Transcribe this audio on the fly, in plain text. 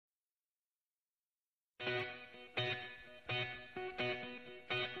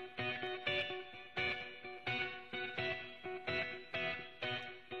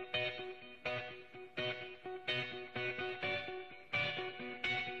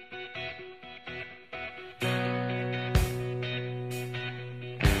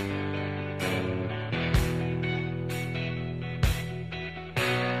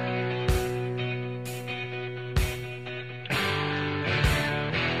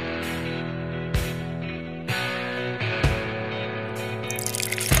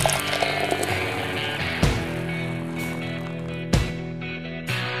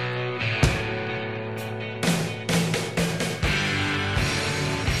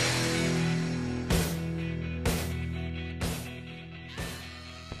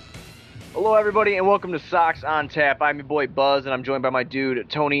Hello, everybody, and welcome to Sox on Tap. I'm your boy Buzz, and I'm joined by my dude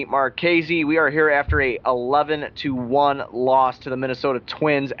Tony Marchese. We are here after a 11-1 loss to the Minnesota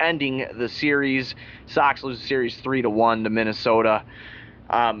Twins, ending the series. Sox lose the series 3-1 to Minnesota.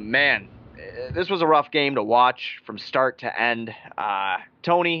 Man, this was a rough game to watch from start to end.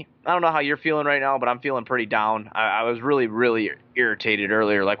 Tony, I don't know how you're feeling right now, but I'm feeling pretty down. I was really irritated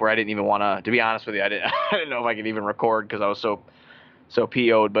earlier, like where I didn't even want to be honest with you, I didn't know if I could even record because I was so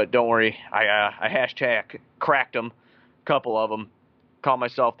PO'd, but don't worry. I hashtag cracked them, a couple of them, calmed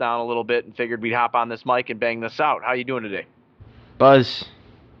myself down a little bit, and figured we'd hop on this mic and bang this out. How you doing today? Buzz,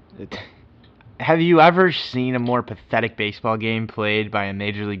 have you ever seen a more pathetic baseball game played by a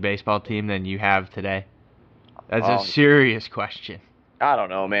Major League Baseball team than you have today? That's a serious question. I don't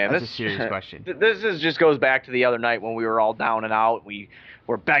know, man. That's a serious question. Just goes back to the other night when we were all down and out. We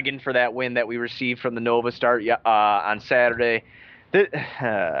were begging for that win that we received from the Nova start on Saturday.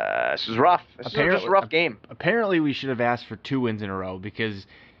 This was rough. This was just a rough game. Apparently, we should have asked for 2 wins in a row because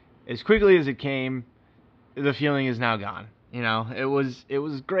as quickly as it came, the feeling is now gone. You know, it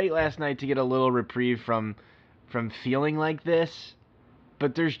was great last night to get a little reprieve from feeling like this,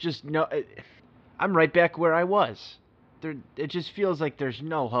 but there's just no. I'm right back where I was. It just feels like there's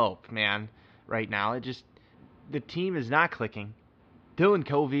no hope, man. Right now, the team is not clicking. Dylan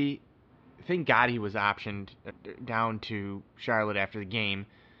Covey. Thank God he was optioned down to Charlotte after the game,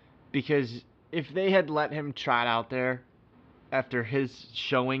 because if they had let him trot out there after his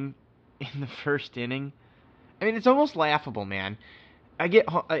showing in the first inning, I mean, it's almost laughable, man. I get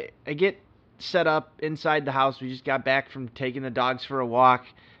set up inside the house. We just got back from taking the dogs for a walk.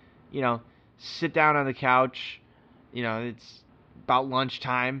 You know, sit down on the couch. You know, it's about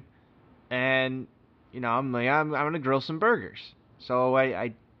lunchtime, and you know, I'm like, I'm gonna grill some burgers. So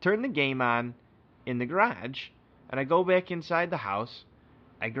I turn the game on in the garage, and I go back inside the house.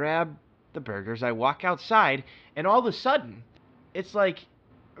 I grab the burgers. I walk outside, and all of a sudden, it's like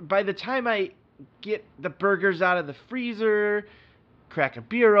by the time I get the burgers out of the freezer, crack a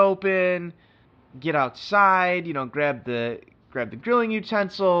beer open, get outside, you know, grab the grilling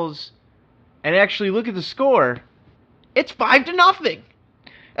utensils, and actually look at the score, it's 5-0,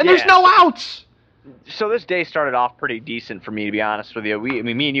 and there's no outs. So this day started off pretty decent for me, to be honest with you.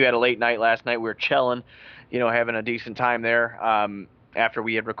 Me and you had a late night last night. We were chilling, you know, having a decent time there after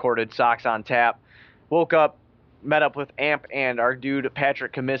we had recorded Sox on Tap. Woke up, met up with Amp and our dude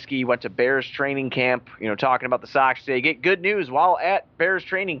Patrick Comiskey, went to Bears training camp, you know, talking about the Sox today. Get good news while at Bears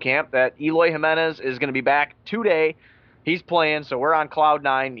training camp that Eloy Jimenez is going to be back today. He's playing, so we're on cloud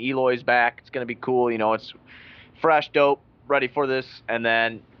 9. Eloy's back. It's going to be cool. You know, it's fresh, dope, ready for this. And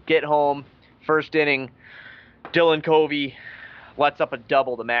then get home. First inning, Dylan Covey lets up a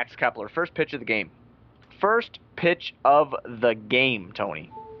double to Max Kepler. First pitch of the game. First pitch of the game,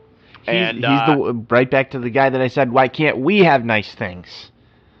 Tony. He's right back to the guy that I said, why can't we have nice things?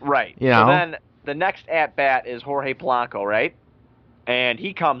 Right. You know? So then the next at-bat is Jorge Polanco, right? And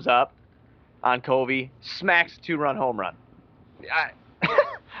he comes up on Covey, smacks a 2-run home run.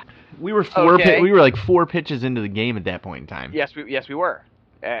 We were like 4 pitches into the game at that point in time. Yes, we were.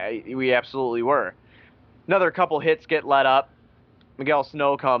 We absolutely were. Another couple hits get let up. Miguel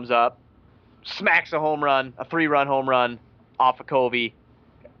Sano comes up, smacks a home run, a 3-run home run off of Covey.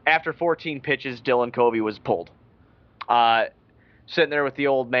 After 14 pitches, Dylan Covey was pulled. Sitting there with the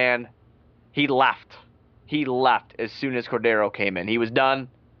old man, he left. He left as soon as Cordero came in. He was done.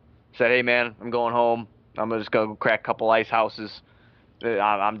 Said, hey, man, I'm going home. I'm just going to crack a couple ice houses.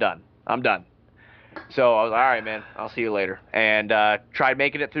 I'm done. So I was like, all right, man, I'll see you later. And tried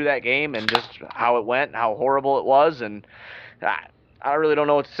making it through that game and just how it went, how horrible it was. And I really don't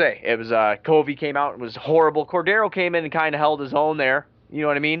know what to say. It was Covey came out and was horrible. Cordero came in and kind of held his own there. You know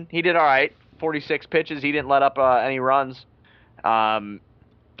what I mean? He did all right. 46 pitches. He didn't let up any runs.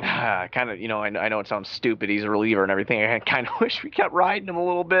 Kind of, I know it sounds stupid. He's a reliever and everything. I kind of wish we kept riding him a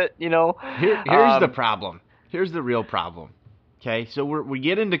little bit, Here's the problem. Here's the real problem. Okay, so we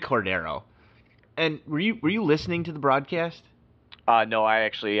get into Cordero, and were you listening to the broadcast? No,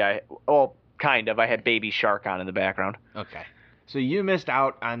 well, kind of. I had Baby Shark on in the background. Okay, so you missed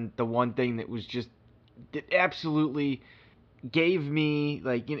out on the one thing that absolutely gave me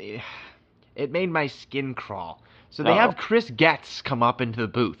it made my skin crawl. So they Uh-oh. have Chris Getz come up into the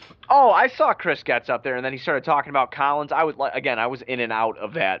booth. Oh, I saw Chris Getz up there, and then he started talking about Collins. I was in and out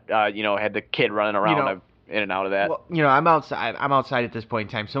of that. Had the kid running around. I'm in and out of that. Well, I'm outside. I'm outside at this point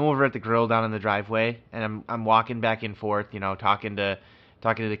in time. So I'm over at the grill down in the driveway, and I'm walking back and forth. Talking to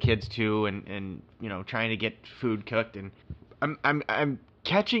the kids too, and trying to get food cooked. And I'm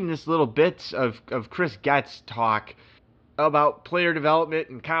catching this little bits of Chris Getz talk about player development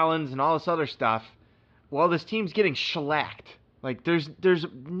and Collins and all this other stuff. While this team's getting shellacked. Like there's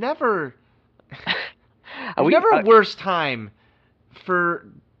never a worse time for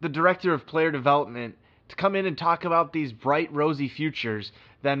the director of player development to come in and talk about these bright, rosy futures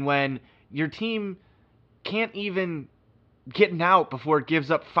than when your team can't even get an out before it gives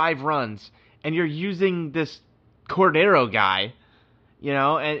up 5 runs, and you're using this Cordero guy,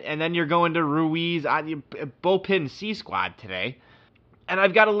 and then you're going to Ruiz, bullpen C squad today, and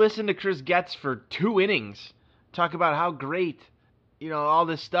I've got to listen to Chris Getz for 2 innings talk about how great, all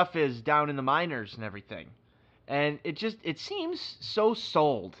this stuff is down in the minors and everything. And it seems so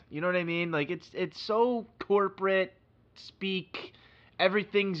sold. You know what I mean? Like it's so corporate speak,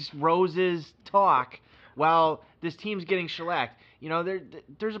 everything's roses talk, while this team's getting shellacked.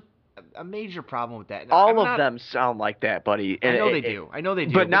 There's a major problem with that. All of them sound like that, buddy. And I know they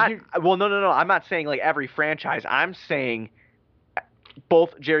do. But not. Well, no. I'm not saying like every franchise. I'm saying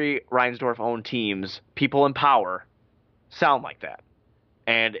both Jerry Reinsdorf owned teams, people in power, sound like that,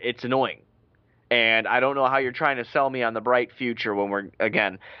 and it's annoying. And I don't know how you're trying to sell me on the bright future when we're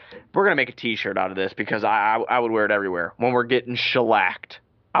going to make a T-shirt out of this because I would wear it everywhere. When we're getting shellacked.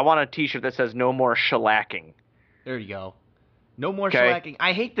 I want a T-shirt that says no more shellacking. There you go. No more shellacking.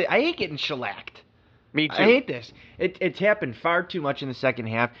 I hate getting shellacked. Me too. I hate this. It's happened far too much in the second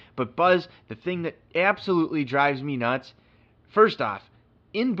half. But Buzz, the thing that absolutely drives me nuts, first off,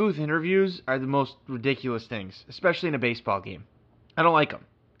 in-booth interviews are the most ridiculous things, especially in a baseball game. I don't like them.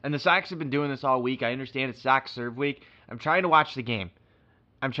 And the Sox have been doing this all week. I understand it's Sox Serve Week. I'm trying to watch the game.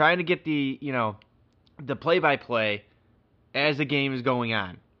 I'm trying to get the play-by-play as the game is going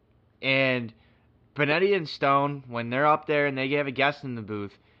on. And Benetti and Stone, when they're up there and they have a guest in the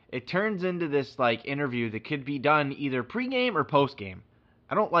booth, it turns into this interview that could be done either pregame or postgame.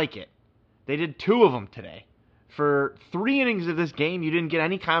 I don't like it. They did 2 of them today. For 3 innings of this game, you didn't get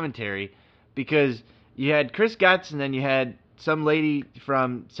any commentary because you had Chris Getz and then you had some lady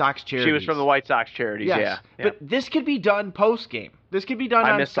from Sox Charities. She was from the White Sox Charities, yes. Yeah. But this could be done post-game. This could be done on Sox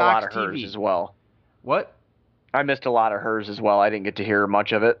TV. I missed a lot of hers as well. What? I missed a lot of hers as well. I didn't get to hear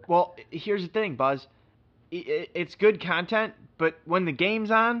much of it. Well, here's the thing, Buzz. It's good content, but when the game's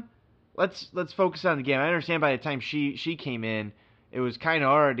on, let's focus on the game. I understand by the time she came in, it was kind of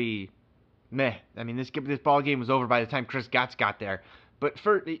already meh. I mean, this ball game was over by the time Chris Getz got there. But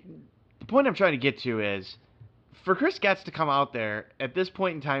the point I'm trying to get to is, for Chris Getz to come out there at this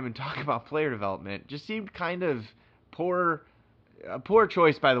point in time and talk about player development just seemed kind of a poor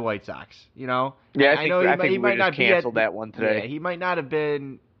choice by the White Sox. Yeah, I think he might not canceled that one today. Yeah, he might not have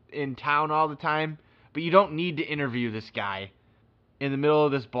been in town all the time, but you don't need to interview this guy in the middle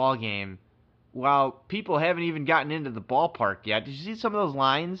of this ball game while people haven't even gotten into the ballpark yet. Did you see some of those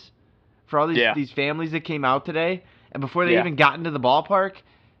lines for all these families that came out today? And before they even got into the ballpark,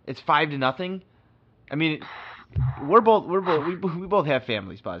 it's 5-0. I mean, we both have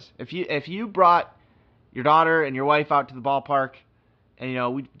families, Buzz. If you brought your daughter and your wife out to the ballpark,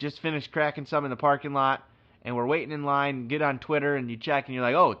 and we just finished cracking some in the parking lot, and we're waiting in line, get on Twitter and you check and you're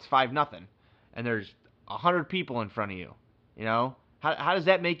like, oh, it's 5-0, and there's 100 people in front of you. How does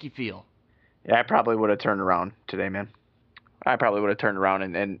that make you feel? Yeah, I probably would have turned around today, man. I probably would have turned around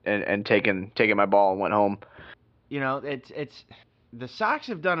and taken my ball and went home. It's the Sox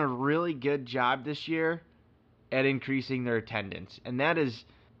have done a really good job this year at increasing their attendance, and that is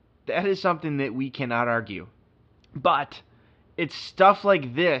something that we cannot argue. But it's stuff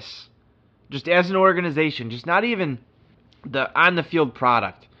like this, just as an organization, just not even the on-the-field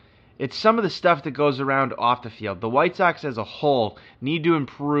product. It's some of the stuff that goes around off the field. The White Sox as a whole need to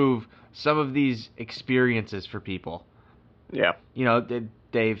improve some of these experiences for people. Yeah.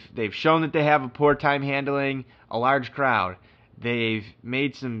 They've shown that they have a poor time handling a large crowd. They've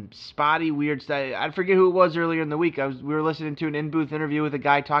made some spotty, weird stuff. I forget who it was earlier in the week. We were listening to an in-booth interview with a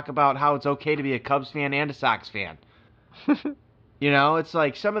guy talk about how it's okay to be a Cubs fan and a Sox fan. It's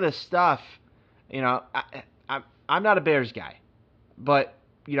like some of this stuff. I'm not a Bears guy, but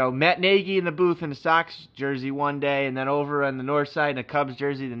Matt Nagy in the booth in a Sox jersey one day, and then over on the north side in a Cubs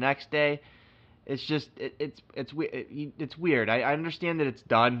jersey the next day. It's just it's weird. I understand that it's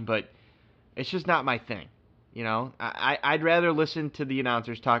done, but it's just not my thing. I'd rather listen to the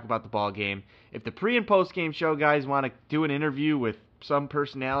announcers talk about the ball game. If the pre and post game show guys want to do an interview with some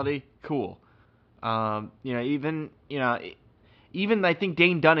personality, cool. Even I think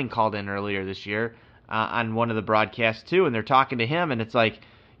Dane Dunning called in earlier this year on one of the broadcasts too, and they're talking to him, and it's like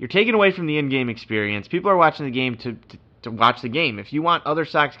you're taking away from the in-game experience. People are watching the game to watch the game. If you want other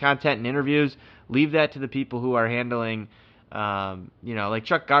Sox content and interviews, leave that to the people who are handling, like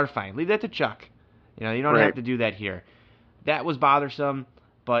Chuck Garfien. Leave that to Chuck. You don't have to do that here. That was bothersome,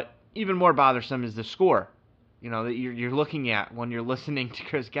 but even more bothersome is the score. That you're looking at when you're listening to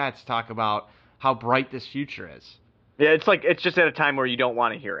Chris Getz talk about how bright this future is. Yeah, it's just at a time where you don't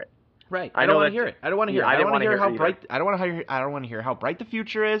want to hear it. Right. I don't want to hear it. I don't want to hear it. I don't want to hear how bright. I don't want to hear how bright the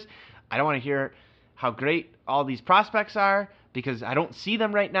future is. I don't want to hear how great all these prospects are because I don't see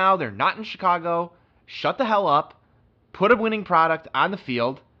them right now. They're not in Chicago. Shut the hell up. Put a winning product on the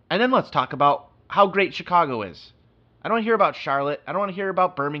field, and then let's talk about how great Chicago is. I don't want to hear about Charlotte. I don't want to hear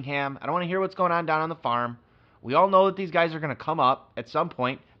about Birmingham. I don't want to hear what's going on down on the farm. We all know that these guys are going to come up at some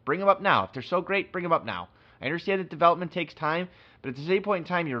point. Bring them up now. If they're so great, bring them up now. I understand that development takes time, but at the same point in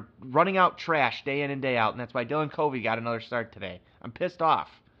time, you're running out trash day in and day out, and that's why Dylan Covey got another start today. I'm pissed off.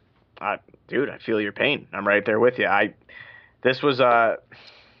 Dude, I feel your pain. I'm right there with you. This was a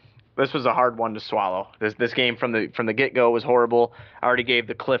hard one to swallow. This game from the get-go was horrible. I already gave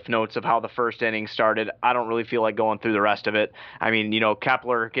the cliff notes of how the first inning started. I don't really feel like going through the rest of it. I mean,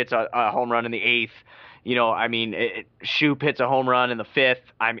 Kepler gets a home run in the eighth. Shoop hits a home run in the fifth.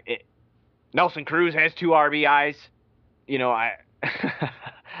 Nelson Cruz has 2 RBIs.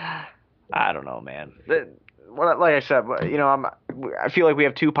 I don't know, man. Like I said, I feel like we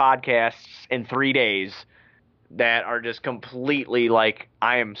have 2 podcasts in 3 days that are just completely like,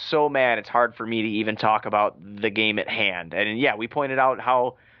 I am so mad it's hard for me to even talk about the game at hand. And yeah, we pointed out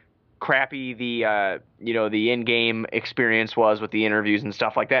how crappy the in-game experience was with the interviews and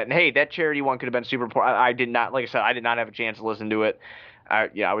stuff like that. And hey, that charity one could have been super important. I did not, like I said, I did not have a chance to listen to it.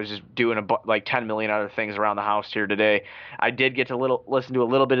 I was just doing 10 million other things around the house here today. I did get to listen to a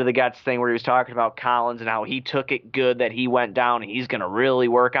little bit of the Getz thing where he was talking about Collins and how he took it good that he went down and he's going to really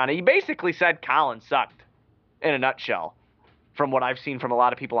work on it. He basically said Collins sucked in a nutshell from what I've seen from a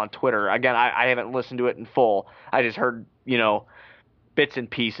lot of people on Twitter. Again, I haven't listened to it in full. I just heard, bits and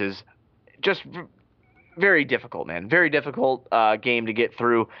pieces. Just very difficult, man. Very difficult game to get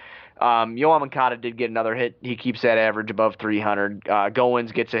through. Yoan Moncada did get another hit. He keeps that average above 300.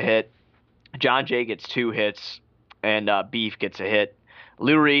 Goins gets a hit. John Jay gets 2 hits. And Beef gets a hit.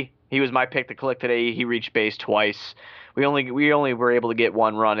 Lurie, he was my pick to click today. He reached base twice. We only were able to get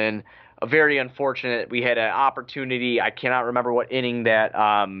 1 run in. Very unfortunate. We had an opportunity. I cannot remember what inning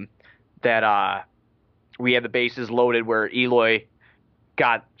that we had the bases loaded where Eloy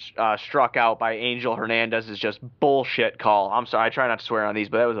got struck out by Angel Hernandez is just bullshit call. I'm sorry, I try not to swear on these,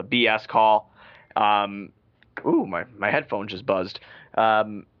 but that was a BS call. My headphone just buzzed.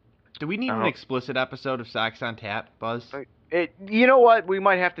 Do we need an explicit episode of Sox on Tap, Buzz? You know what? We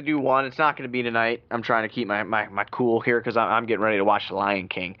might have to do one. It's not going to be tonight. I'm trying to keep my cool here because I'm getting ready to watch The Lion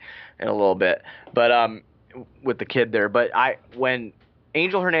King in a little bit. But with the kid there. But when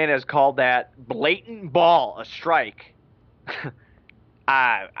Angel Hernandez called that blatant ball a strike,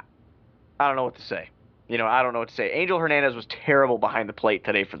 I don't know what to say. I don't know what to say. Angel Hernandez was terrible behind the plate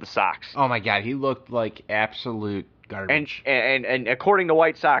today for the Sox. Oh my God, he looked like absolute garbage. And according to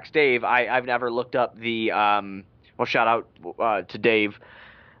White Sox Dave, I've never looked up the shout out to Dave.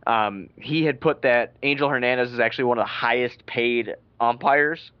 He had put that Angel Hernandez is actually one of the highest paid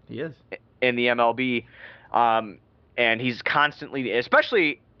umpires. He is in the MLB, and he's constantly,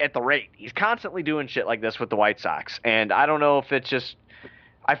 especially at the rate, he's constantly doing shit like this with the White Sox. And I don't know if it's just,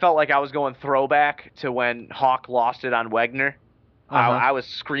 I felt like I was going throwback to when Hawk lost it on Wegner. I was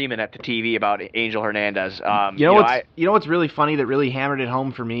screaming at the TV about Angel Hernandez. What's really funny that really hammered it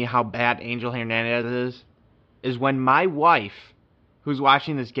home for me how bad Angel Hernandez is when my wife, who's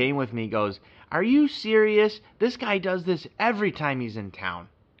watching this game with me, goes, "Are you serious? This guy does this every time he's in town."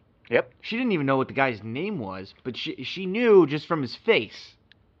 Yep. She didn't even know what the guy's name was, but she knew just from his face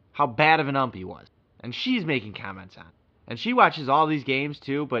how bad of an ump he was. And she's making comments on it. And she watches all these games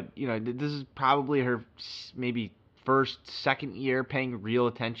too, but this is probably her maybe first, second year paying real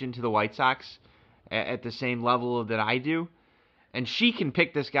attention to the White Sox at the same level that I do. And she can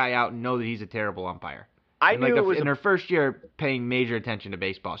pick this guy out and know that he's a terrible umpire. I And knew it was in her first year paying major attention to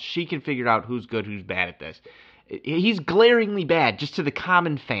baseball, she can figure out who's good, who's bad at this. He's glaringly bad, just to the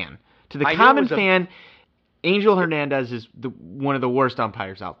common fan. To the common fan, Angel Hernandez is one of the worst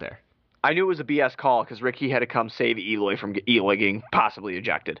umpires out there. I knew it was a BS call because Ricky had to come save Eloy from Eloy getting possibly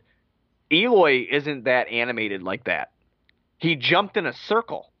ejected. Eloy isn't that animated like that. He jumped in a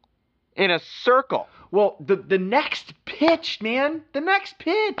circle. In a circle. Well, the next pitch, man. The next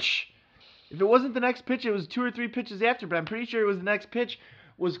pitch. If it wasn't the next pitch, it was 2 or 3 pitches after, but I'm pretty sure it was the next pitch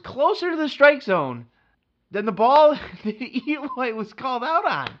was closer to the strike zone than the ball that Eloy was called out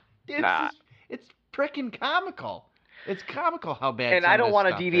on. It's freaking comical. It's comical how bad. And I don't want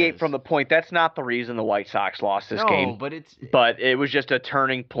to deviate from the point. That's not the reason the White Sox lost this game. But it was just a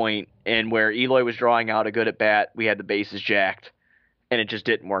turning point, and where Eloy was drawing out a good at bat, we had the bases jacked, and it just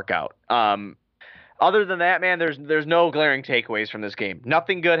didn't work out. Other than that, man, there's no glaring takeaways from this game.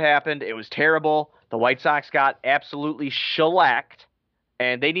 Nothing good happened. It was terrible. The White Sox got absolutely shellacked,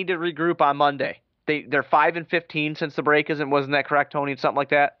 and they need to regroup on Monday. They're 5-15 since the break, wasn't that correct, Tony? Something like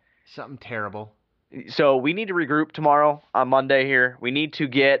that. Something terrible. So we need to regroup tomorrow on Monday here. We need to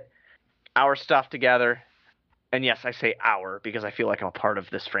get our stuff together. And yes, I say our because I feel like I'm a part of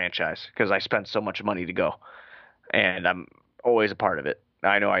this franchise because I spent so much money to go, and I'm always a part of it.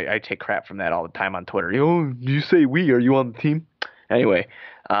 I know I take crap from that all the time on Twitter. You say we? Are you on the team? Anyway,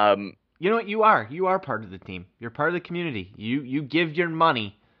 you know what? You are. You are part of the team. You're part of the community. You give your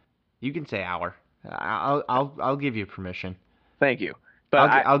money. You can say our. I'll give you permission. Thank you. But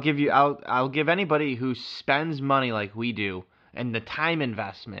I'll give anybody who spends money like we do and the time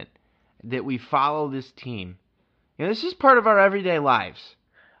investment that we follow this team. This is part of our everyday lives.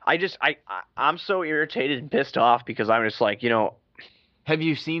 I'm so irritated and pissed off because I'm just like, Have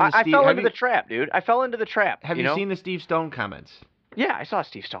you seen the I fell into the trap, dude. I fell into the trap. Have you seen the Steve Stone comments? Yeah, I saw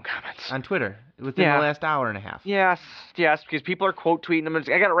Steve Stone comments. On Twitter within the last hour and a half. Yes, because people are quote tweeting them. I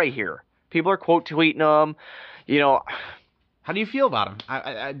got it right here. People are quote tweeting them. How do you feel about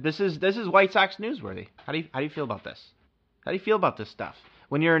him? This is White Sox newsworthy. How do you feel about this? How do you feel about this stuff?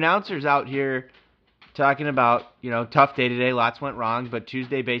 When your announcer's out here talking about, tough day today, lots went wrong, but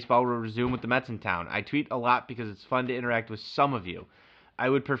Tuesday baseball will resume with the Mets in town. I tweet a lot because it's fun to interact with some of you. I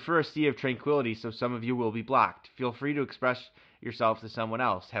would prefer a sea of tranquility, so some of you will be blocked. Feel free to express yourself to someone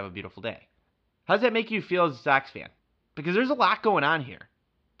else. Have a beautiful day. How does that make you feel as a Sox fan? Because there's a lot going on here.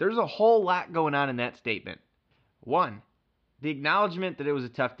 There's a whole lot going on in that statement. One, the acknowledgement that it was a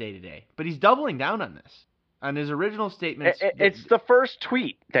tough day today. But he's doubling down on this. On his original statements. It's the first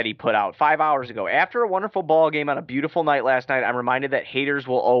tweet that he put out 5 hours ago. After a wonderful ball game on a beautiful night last night, I'm reminded that haters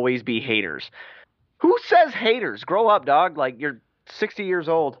will always be haters. Who says haters? Grow up, dog. Like, you're 60 years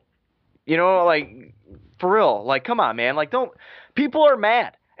old. For real. Come on, man. Don't. People are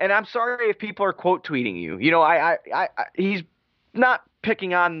mad. And I'm sorry if people are quote tweeting you. He's not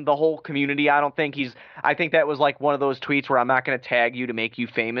picking on the whole community. I think that was one of those tweets where I'm not going to tag you to make you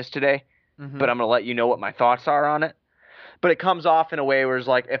famous today, but I'm going to let you know what my thoughts are on it. But it comes off in a way where it's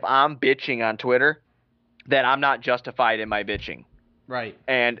if I'm bitching on Twitter, then I'm not justified in my bitching. Right.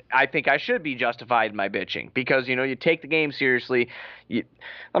 And I think I should be justified in my bitching because, you take the game seriously.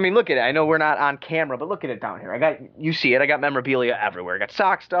 Look at it. I know we're not on camera, but look at it down here. You see it. I got memorabilia everywhere. I got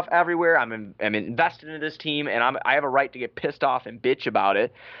Sox stuff everywhere. I'm invested in this team, and I have a right to get pissed off and bitch about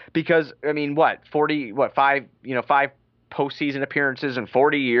it because, 5 postseason appearances in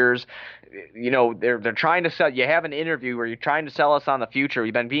 40 years. They're trying to sell. You have an interview where you're trying to sell us on the future.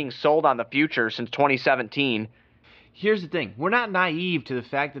 We've been being sold on the future since 2017. Here's the thing. We're not naive to the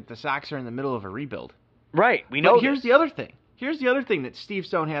fact that the Sox are in the middle of a rebuild. Right. We know. But here's the other thing. Here's the other thing that Steve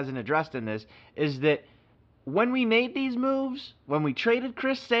Stone hasn't addressed in this is that when we made these moves, when we traded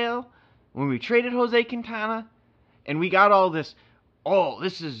Chris Sale, when we traded Jose Quintana, and we got all this,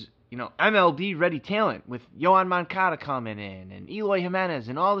 this is, MLB ready talent with Yoan Moncada coming in and Eloy Jimenez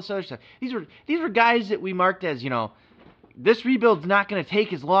and all this other stuff. These were guys that we marked as, this rebuild's not going to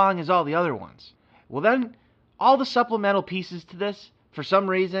take as long as all the other ones. Well, then all the supplemental pieces to this, for some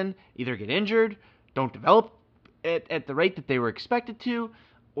reason, either get injured, don't develop at the rate that they were expected to,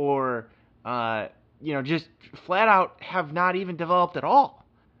 or, just flat out have not even developed at all.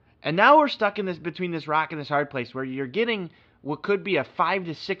 And now we're stuck in between this rock and this hard place where you're getting what could be a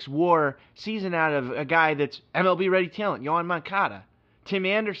 5-6 WAR season out of a guy that's MLB ready talent, Yoan Moncada. Tim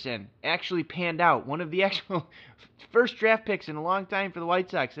Anderson actually panned out. One of the actual first draft picks in a long time for the White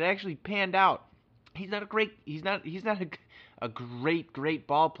Sox. It actually panned out. He's not a great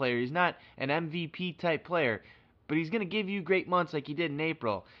ball player. He's not an MVP type player, but he's going to give you great months like he did in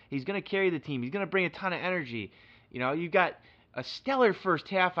April. He's going to carry the team. He's going to bring a ton of energy. You got a stellar first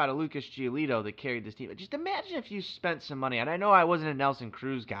half out of Lucas Giolito that carried this team. Just imagine if you spent some money, and I know I wasn't a Nelson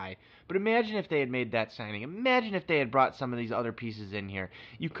Cruz guy, but imagine if they had made that signing. Imagine if they had brought some of these other pieces in here.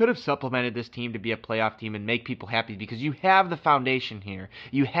 You could have supplemented this team to be a playoff team and make people happy because you have the foundation here.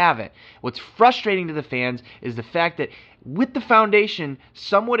 You have it. What's frustrating to the fans is the fact that with the foundation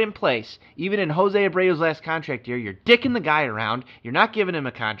somewhat in place, even in Jose Abreu's last contract year, you're dicking the guy around. You're not giving him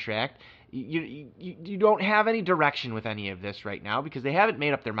a contract. You don't have any direction with any of this right now because they haven't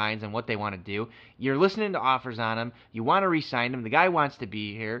made up their minds on what they want to do. You're listening to offers on him. You want to re-sign him. The guy wants to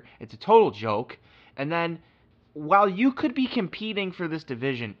be here. It's a total joke. And then while you could be competing for this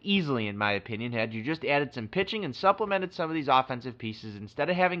division easily, in my opinion, had you just added some pitching and supplemented some of these offensive pieces instead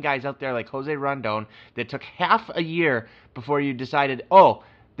of having guys out there like Jose Rondon that took half a year before you decided, oh,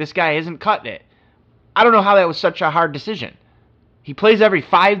 this guy isn't cutting it. I don't know how that was such a hard decision. He plays every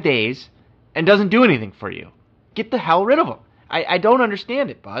 5 days and doesn't do anything for you. Get the hell rid of him. I don't understand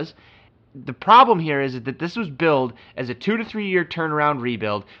it, Buzz. The problem here is that this was billed as a 2 to 3 year turnaround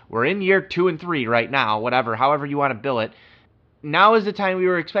rebuild. We're in year 2 and 3 right now, however you want to bill it. Now is the time we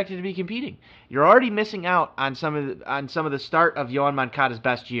were expected to be competing. You're already missing out on some of the start of Yoan Moncada's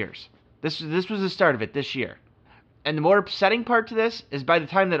best years. This was the start of it this year. And the more upsetting part to this is by the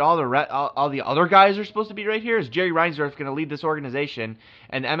time that all the other guys are supposed to be right here, is Jerry Reinsdorf going to lead this organization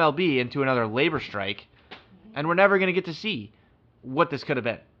and MLB into another labor strike, and we're never going to get to see what this could have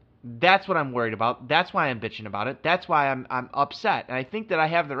been. That's what I'm worried about. That's why I'm bitching about it. That's why I'm upset. And I think that I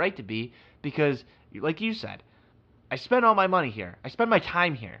have the right to be because, like you said, I spend all my money here. I spend my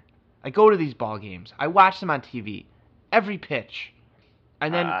time here. I go to these ball games. I watch them on TV. Every pitch.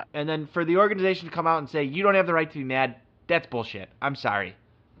 And then for the organization to come out and say, you don't have the right to be mad, that's bullshit. I'm sorry.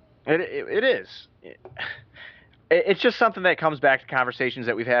 It is. It's just something that comes back to conversations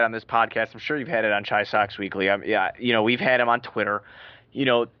that we've had on this podcast. I'm sure you've had it on Chi Sox Weekly. We've had him on Twitter.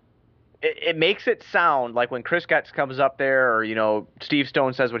 It makes it sound like when Chris Getz comes up there or, Steve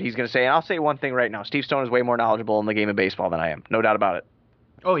Stone says what he's going to say. And I'll say one thing right now. Steve Stone is way more knowledgeable in the game of baseball than I am. No doubt about it.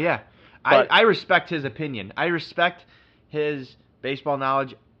 Oh, yeah. I respect his opinion. I respect his baseball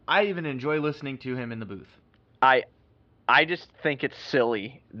knowledge. I even enjoy listening to him in the booth. I just think it's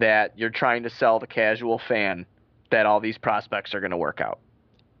silly that you're trying to sell the casual fan that all these prospects are going to work out.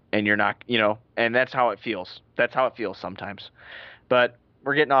 And you're not, and that's how it feels. That's how it feels sometimes. But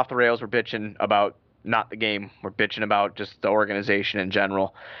we're getting off the rails. We're bitching about not the game. We're bitching about just the organization in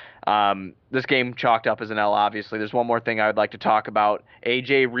general. This game chalked up as an L, obviously. There's one more thing I would like to talk about.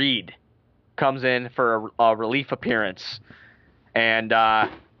 A.J. Reed comes in for a relief appearance and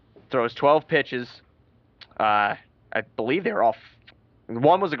throws 12 pitches. I believe they were all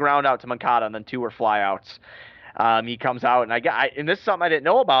one was a ground out to Moncada, and then 2 were flyouts. He comes out, and and this is something I didn't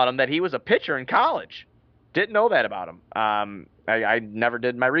know about him, that he was a pitcher in college. Didn't know that about him. I never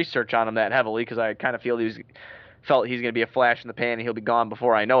did my research on him that heavily because I kind of felt he's going to be a flash in the pan and he'll be gone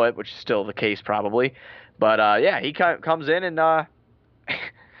before I know it, which is still the case probably. But he comes in and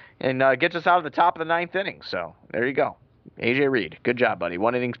gets us out of the top of the 9th inning. So there you go. A.J. Reed, good job, buddy.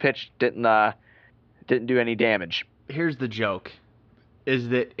 1 innings pitched, didn't do any damage. Here's the joke, is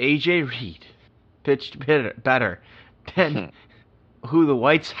that A.J. Reed pitched better than who the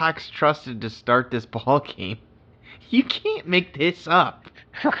White Sox trusted to start this ball game. You can't make this up.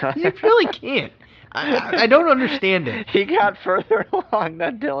 You really can't. I don't understand it. He got further along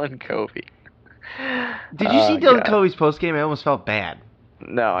than Dylan Covey. Did you see Dylan Covey's postgame? I almost felt bad.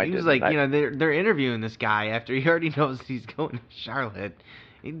 No, I didn't. He was like, they're interviewing this guy after he already knows he's going to Charlotte.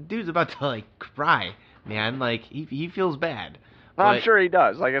 Dude's about to cry, man. He feels bad. Well, I'm sure he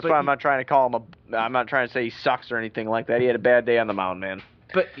does. That's why I'm not trying to call him I'm not trying to say he sucks or anything like that. He had a bad day on the mound, man.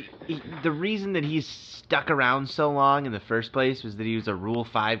 But the reason that he's stuck around so long in the first place was that he was a Rule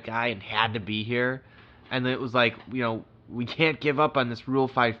 5 guy and had to be here. And it was we can't give up on this Rule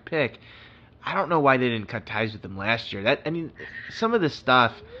 5 pick. I don't know why they didn't cut ties with him last year. Some of this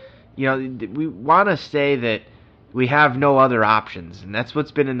stuff, we want to say that we have no other options. And that's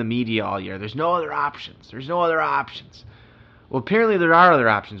what's been in the media all year. There's no other options. There's no other options. Well, apparently there are other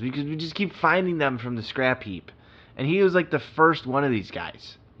options because we just keep finding them from the scrap heap. And he was the first one of these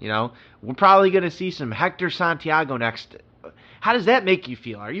guys. We're probably going to see some Hector Santiago next. How does that make you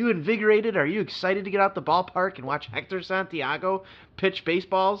feel? Are you invigorated? Are you excited to get out the ballpark and watch Hector Santiago pitch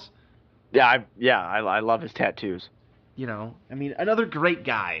baseballs? I love his tattoos. Another great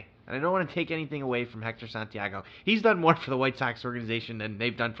guy. And I don't want to take anything away from Hector Santiago. He's done more for the White Sox organization than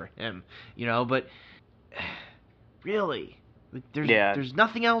they've done for him. But really, Yeah. There's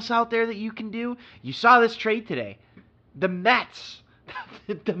nothing else out there that you can do. You saw this trade today. The Mets.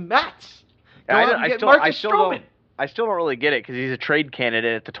 The Mets. Go out and get Marcus Stroman. I still don't really get it because he's a trade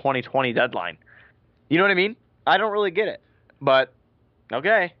candidate at the 2020 deadline. You know what I mean? I don't really get it. But,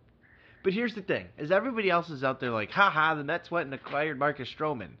 okay. But here's the thing: is everybody else is out there like, haha, the Mets went and acquired Marcus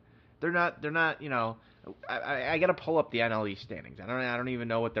Stroman. They're not. You know, I got to pull up the NL East standings. I don't even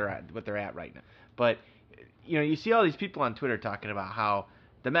know what they're at right now. But you know, you see all these people on Twitter talking about how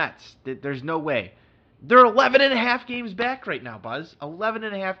the Mets, there's no way. They're 11 and a half games back right now, Buzz. 11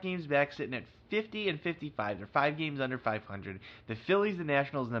 and a half games back, sitting at 50 and 55. They're 5 games under 500. The Phillies, the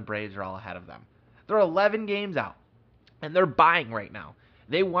Nationals, and the Braves are all ahead of them. They're 11 games out, and they're buying right now.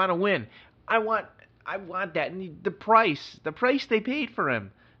 They want to win. I want that. And the price they paid for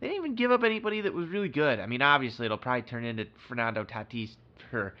him. They didn't even give up anybody that was really good. I mean, obviously, it'll probably turn into Fernando Tatis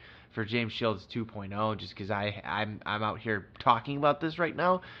for James Shields 2.0, just because I'm out here talking about this right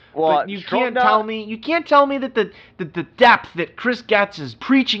now. Well, but you can't tell me that the depth that Chris Getz is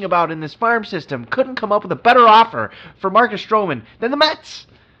preaching about in this farm system couldn't come up with a better offer for Marcus Stroman than the Mets.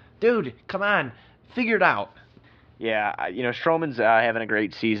 Dude, come on, figure it out. Yeah, you know, Stroman's having a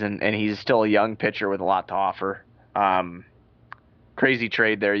great season, and he's still a young pitcher with a lot to offer. Crazy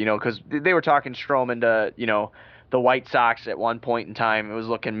trade there, you know, because they were talking Stroman to, you know, the White Sox at one point in time. It was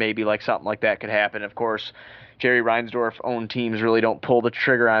looking maybe like something like that could happen. Of course, Jerry Reinsdorf-owned teams really don't pull the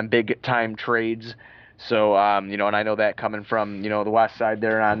trigger on big-time trades. So, you know, and I know that coming from, you know, the west side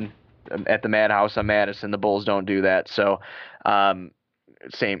there at the Madhouse on Madison, the Bulls don't do that. So,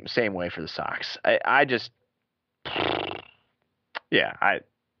 same way for the Sox. I just... Yeah,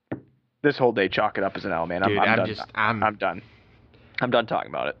 this whole day chalk it up as an L, man. Dude, I'm done. I'm done talking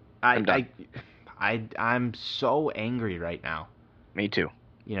about it. I'm done. I'm so angry right now. Me too.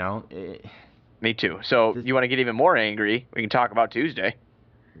 You know. Me too. So you want to get even more angry? We can talk about Tuesday.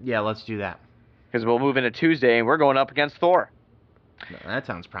 Yeah, let's do that. Because we'll move into Tuesday and we're going up against Thor. That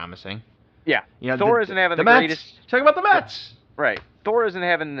sounds promising. Yeah. You know, Thor isn't having the Mets. greatest. Talk about the Mets. Right. Thor isn't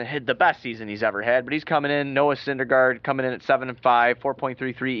having the best season he's ever had, but he's coming in. Noah Syndergaard coming in at 7-5,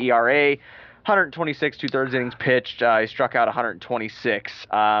 4.33 ERA, 126 2/3 innings pitched. He struck out 126.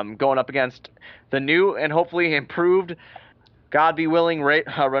 Going up against the new and hopefully improved, God be willing,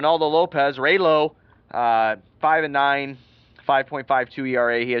 Ronaldo Lopez, Raylo, 5-9, 5.52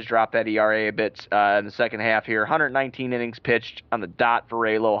 ERA. He has dropped that ERA a bit in the second half here. 119 innings pitched on the dot for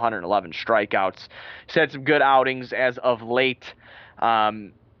Raylo, 111 strikeouts. He's had some good outings as of late.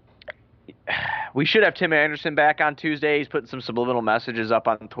 We should have Tim Anderson back on Tuesday. He's putting some subliminal messages up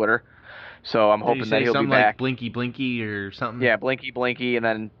on Twitter. So I'm hoping that he'll be back. Like Blinky Blinky or something? Yeah, Blinky Blinky, and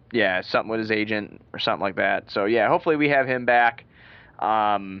then, yeah, something with his agent or something like that. So, yeah, hopefully we have him back.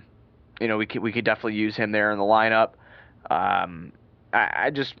 You know, we could definitely use him there in the lineup.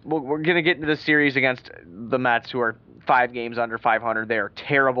 We're going to get into the series against the Mets, who are 5 games under 500. They are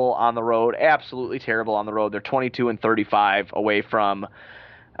terrible on the road, absolutely terrible on the road. They're 22-35 away from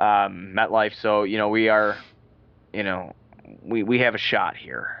MetLife. So, you know, we are, you know, we have a shot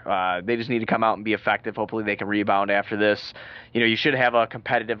here. They just need to come out and be effective. Hopefully they can rebound after this. You know, you should have a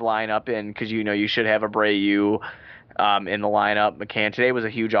competitive lineup because, you know, you should have Abreu in the lineup. McCann, today was a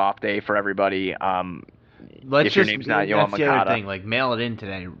huge off day for everybody. If your name's not Yohan Moncada. That's the other thing. Like, mail it in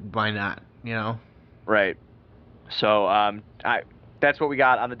today. Why not? You know? Right. So that's what we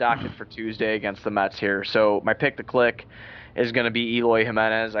got on the docket for Tuesday against the Mets here. So my pick to click is going to be Eloy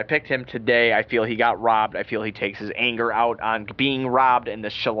Jimenez. I picked him today. I feel he got robbed. I feel he takes his anger out on being robbed and the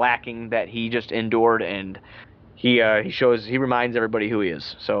shellacking that he just endured, and he reminds everybody who he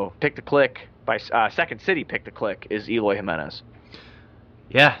is. So pick to click by Second City pick to click is Eloy Jimenez.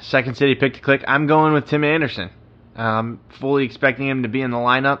 Yeah, Second City pick to click. I'm going with Tim Anderson. Fully expecting him to be in the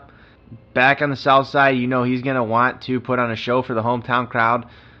lineup. Back on the south side, you know he's going to want to put on a show for the hometown crowd.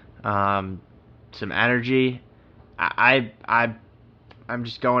 Some energy. I'm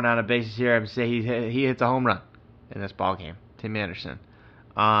just going on a basis here. I'm saying he hits a home run in this ball game. Tim Anderson.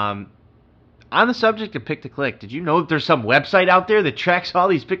 On the subject of pick to click, did you know that there's some website out there that tracks all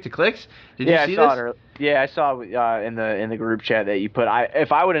these pick to clicks? Did you see this? I saw in the group chat that you put.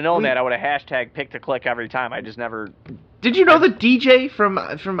 If I would have known that, I would have hashtag pick to click every time. I just never. Did you know that DJ from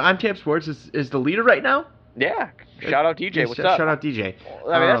On Tap Sports is the leader right now? Yeah. Shout out DJ. What's up? Shout out DJ.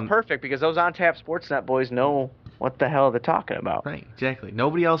 I mean, that's perfect because those On Tap Sportsnet boys know what the hell they're talking about. Right, exactly.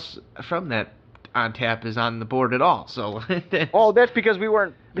 Nobody else from that On Tap is on the board at all. So that's because we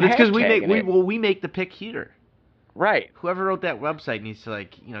weren't. It's because we make the pick here. Right. Whoever wrote that website needs to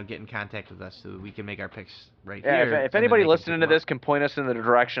get in contact with us so that we can make our picks right here. If anybody listening to this can point us in the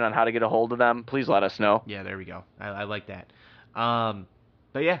direction on how to get a hold of them, please let us know. Yeah, there we go. I like that.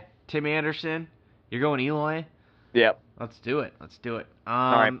 But yeah, Tim Anderson, you're going Eloy. Yep. Let's do it.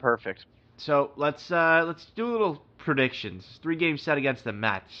 All right, perfect. So let's do a little predictions. 3-game set against the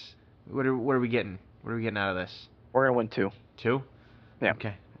Mets. What are we getting? What are we getting out of this? We're gonna win 2. 2? Yeah.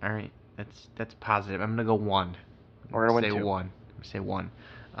 Okay. All right. That's positive. I'm gonna go 1. We're gonna win 2. 1. I'm gonna say 1.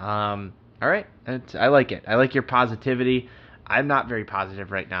 All right. I like it. I like your positivity. I'm not very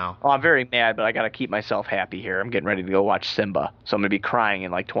positive right now. Oh, I'm very mad, but I gotta keep myself happy here. I'm getting ready to go watch Simba, so I'm gonna be crying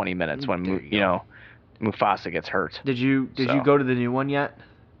in like 20 minutes when Mufasa gets hurt. Did you go to the new one yet?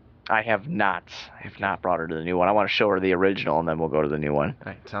 I have not. I have not brought her to the new one. I want to show her the original, and then we'll go to the new one.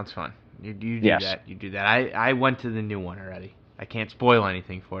 All right, sounds fun. You do Yes. that. You do that. I went to the new one already. I can't spoil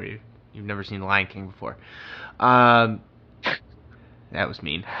anything for you. You've never seen Lion King before. That was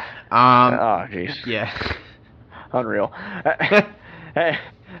mean. Oh, jeez. Yeah. Unreal.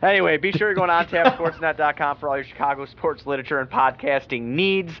 Anyway, be sure you're going to OnTapSportsNet.com for all your Chicago sports literature and podcasting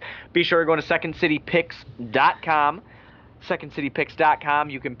needs. Be sure you're going to SecondCityPicks.com. SecondCityPicks.com.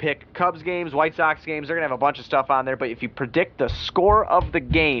 You can pick Cubs games, White Sox games. They're going to have a bunch of stuff on there. But if you predict the score of the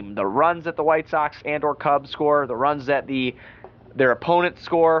game, the runs that the White Sox and or Cubs score, the runs that their opponents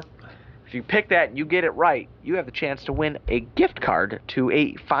score, if you pick that and you get it right, you have the chance to win a gift card to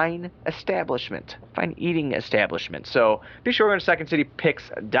a fine eating establishment. So be sure to go to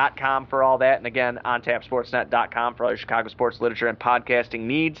SecondCityPicks.com for all that. And again, OnTapSportsNet.com for all your Chicago sports literature and podcasting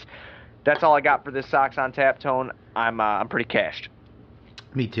needs. That's all I got for this Sox on Tap, Tone. I'm pretty cashed.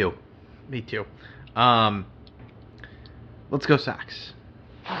 Me too. Let's go Sox.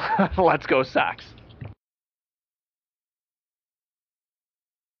 Let's go Sox.